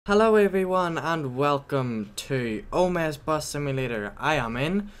Hello everyone and welcome to Omis Bus Simulator. I am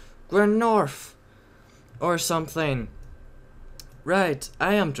in Grenorth or something. Right,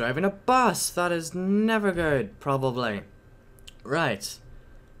 I am driving a bus. That is never good, probably. Right,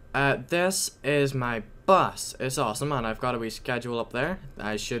 this is my bus. It's awesome and I've got a wee schedule up there.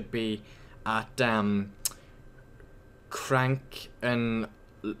 I should be at Crank and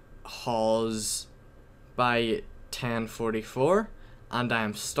Hawes by 10:44. And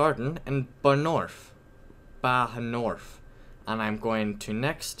I'm starting in Banorth, and I'm going to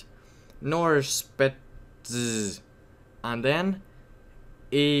next Norspitz, and then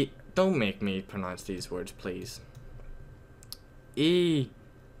don't make me pronounce these words, please.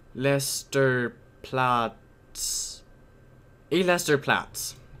 Lesterplatz,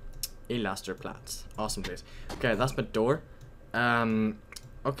 Lesterplatz. Awesome place. Okay, that's my door.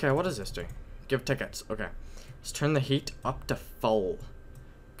 Okay, what does this do? Give tickets. Okay. Let's turn the heat up to full,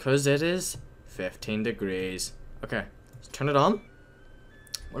 cause it is 15 degrees. Okay, let's turn it on.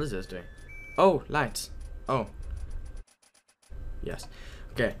 What does this do? Oh, lights. Oh, yes.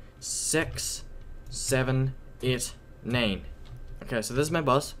 Okay, 6, 7, 8, 9. Okay, so this is my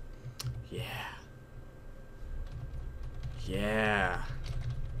bus. Yeah.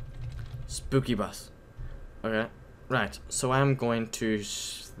 Spooky bus. Okay, right. So I'm going to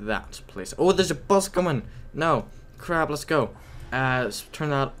that place. Oh, there's a bus coming. No, crap, let's go. Let's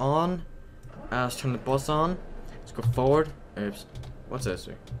turn that on. Let's turn the bus on. Let's go forward. Oops. What's this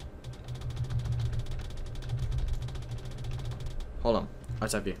do? Hold on.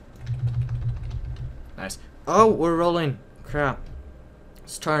 Outside view. Nice. Oh, we're rolling. Crap.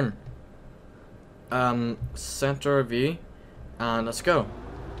 Let's turn. Center view. And let's go.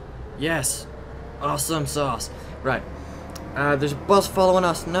 Yes. Awesome sauce. Right. There's a bus following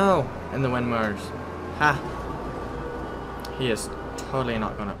us. No. In the wind mirrors. Ha! He is totally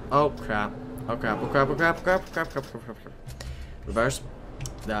not gonna. Oh crap! Oh crap! Oh crap! Oh crap! Oh crap! Crap! Crap! Crap! Crap! Crap! Reverse.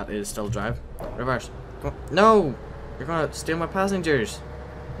 That is still drive. Reverse. Come on. No! You're gonna steal my passengers.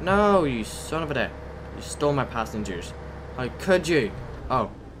 No, you son of a day! You stole my passengers. How could you?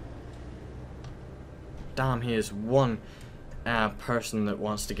 Oh. Damn! He is one person that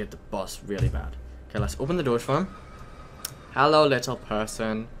wants to get the bus really bad. Okay, let's open the doors for him. Hello, little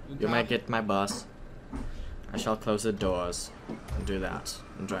person. You might get my bus. I shall close the doors and do that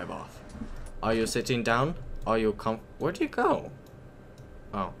and drive off. Are you sitting down? Are you where do you go?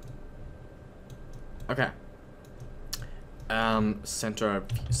 Oh. Okay. Center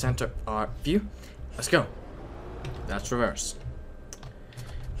view. Let's go. That's reverse.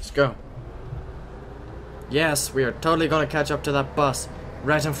 Let's go. Yes, we are totally gonna catch up to that bus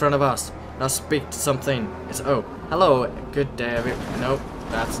right in front of us. Now speak to something. It's oh, hello, good day. Nope,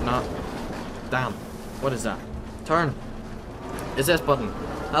 that's not. Damn. What is that? Turn. Is this button?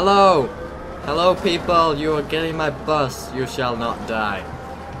 Hello! Hello people, you are getting my bus. You shall not die.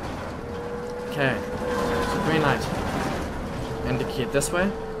 Okay. So green light. Indicate this way.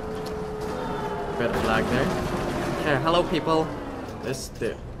 Bit of lag there. Okay, hello people.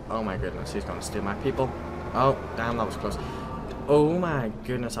 Oh my goodness, he's gonna steal my people. Oh, damn, that was close. Oh my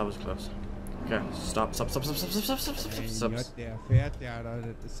goodness, that was close. Okay, stop. Der fährt ja, das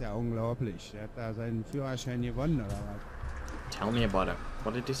ist ja unglaublich. Der hat da seinen Führerschein gewonnen, oder was? Tell me about it.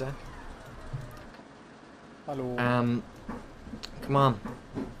 What did he say? Hallo. Come on.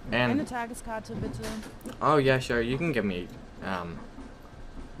 Eine Tageskarte, bitte. Oh, yeah, sure. You can give me,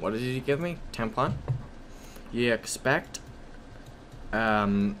 what did you give me? £10? You expect,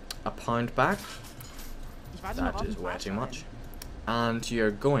 a pound back. That is way too much. And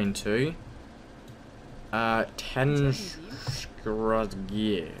you're going to 10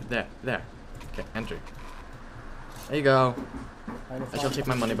 there. Okay, enter. There you go. I shall take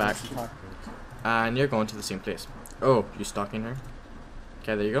my money back. And you're going to the same place. Oh, you stalking her?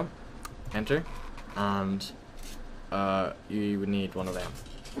 Okay, there you go. Enter. And you would need one of them.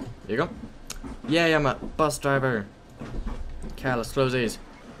 There you go. Yeah, I'm a bus driver. Okay, let's close these.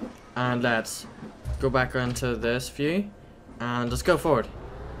 And let's go back onto this view. And let's go forward.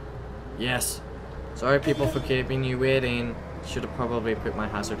 Yes. Sorry people for keeping you waiting. Should have probably put my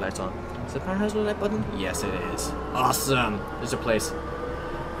hazard lights on. Is it my hazard light button? Yes it is. Awesome. There's a place.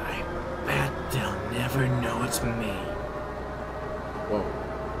 I bet they'll never know it's me. Whoa.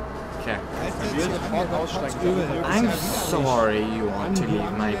 Okay. I'm sorry you want to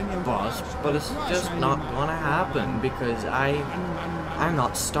leave my bus, but it's just not gonna happen because I'm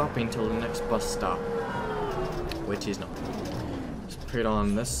not stopping till the next bus stop. Which is not. Let's put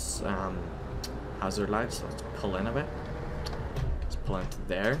on this hazard lights. Let's pull in a bit. Let's pull into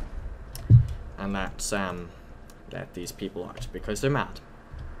there. And let's let these people out because they're mad.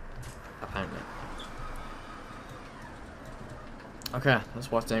 Okay, let's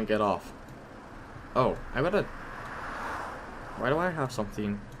watch them get off. Oh, I gotta... Why do I have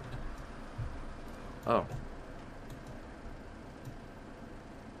something? Oh.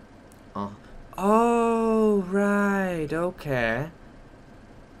 Oh. Oh, right, okay.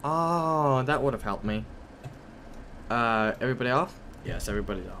 Oh, that would have helped me. Everybody off? Yes,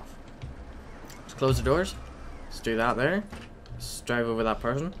 everybody's off. Let's close the doors. Let's do that there. Let's drive over that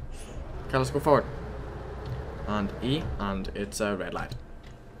person. Okay, let's go forward. And E, and it's a red light.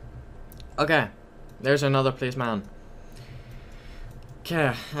 Okay, there's another policeman.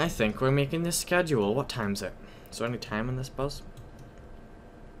 Okay, I think we're making this schedule. What time's it? Is there any time on this bus?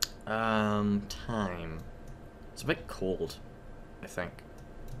 Time. It's a bit cold, I think.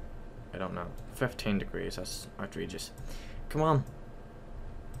 I don't know. 15 degrees, that's outrageous. Come on.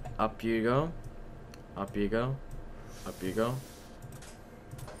 Up you go. Up you go. Up you go.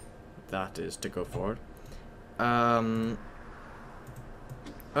 That is to go forward. Oh.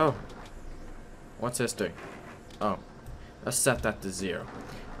 What's this do? Oh. Let's set that to 0.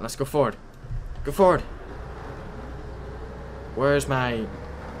 Let's go forward. Go forward. Where's my...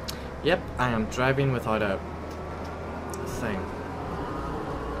 Yep, I am driving without a thing.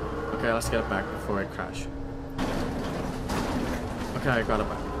 Okay, let's get it back before I crash. Okay, I got it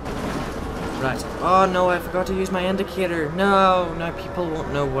back. Right. Oh no, I forgot to use my indicator. No, now people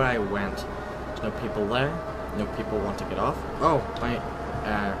won't know where I went. There's no people there. No people want to get off. Oh, my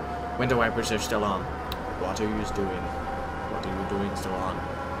window wipers are still on. What are you doing? What are you doing still on?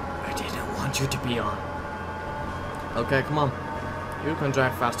 I didn't want you to be on. Okay, come on. You can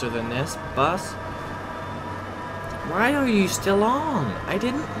drive faster than this, bus. Why are you still on? I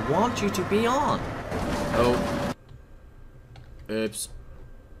didn't want you to be on. Oh. Oops.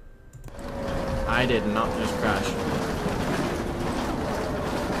 I did not just crash.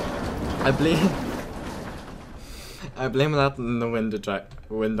 I blame that on the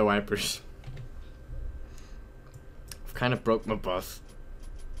window wipers. I've kind of broke my bus.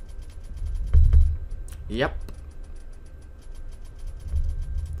 Yep.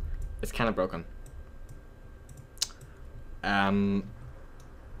 It's kind of broken.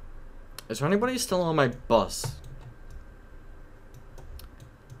 Is there anybody still on my bus?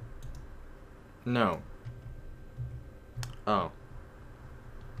 No. Oh.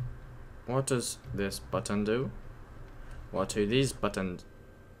 What does this button do? What do these buttons...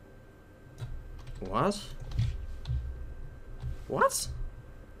 What? What?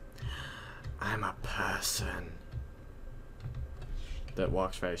 I'm a person that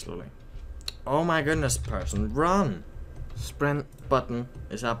walks very slowly. Oh my goodness, person, run! Sprint button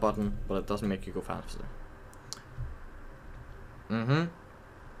is that button, but it doesn't make you go faster.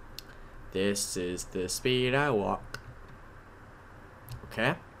 This is the speed I walk.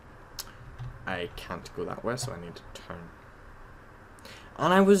 Okay. I can't go that way, so I need to turn.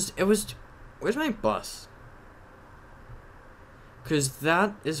 And where's my bus? Cause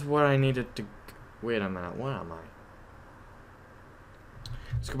that is where I needed to, wait a minute, where am I?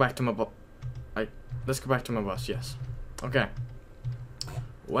 Let's go back to my let's go back to my bus, yes. Okay.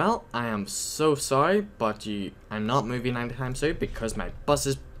 Well, I am so sorry, but I'm not moving anytime soon because my bus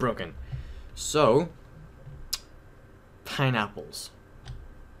is broken. So, pineapples.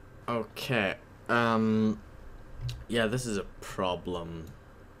 Okay. Yeah, this is a problem.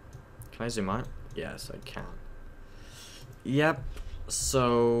 Can I zoom out? Yes, I can. Yep.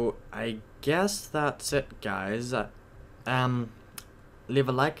 So, I guess that's it, guys. Leave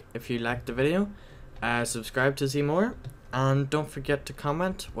a like if you liked the video. Subscribe to see more. And don't forget to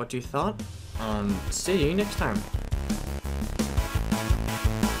comment what you thought. And see you next time.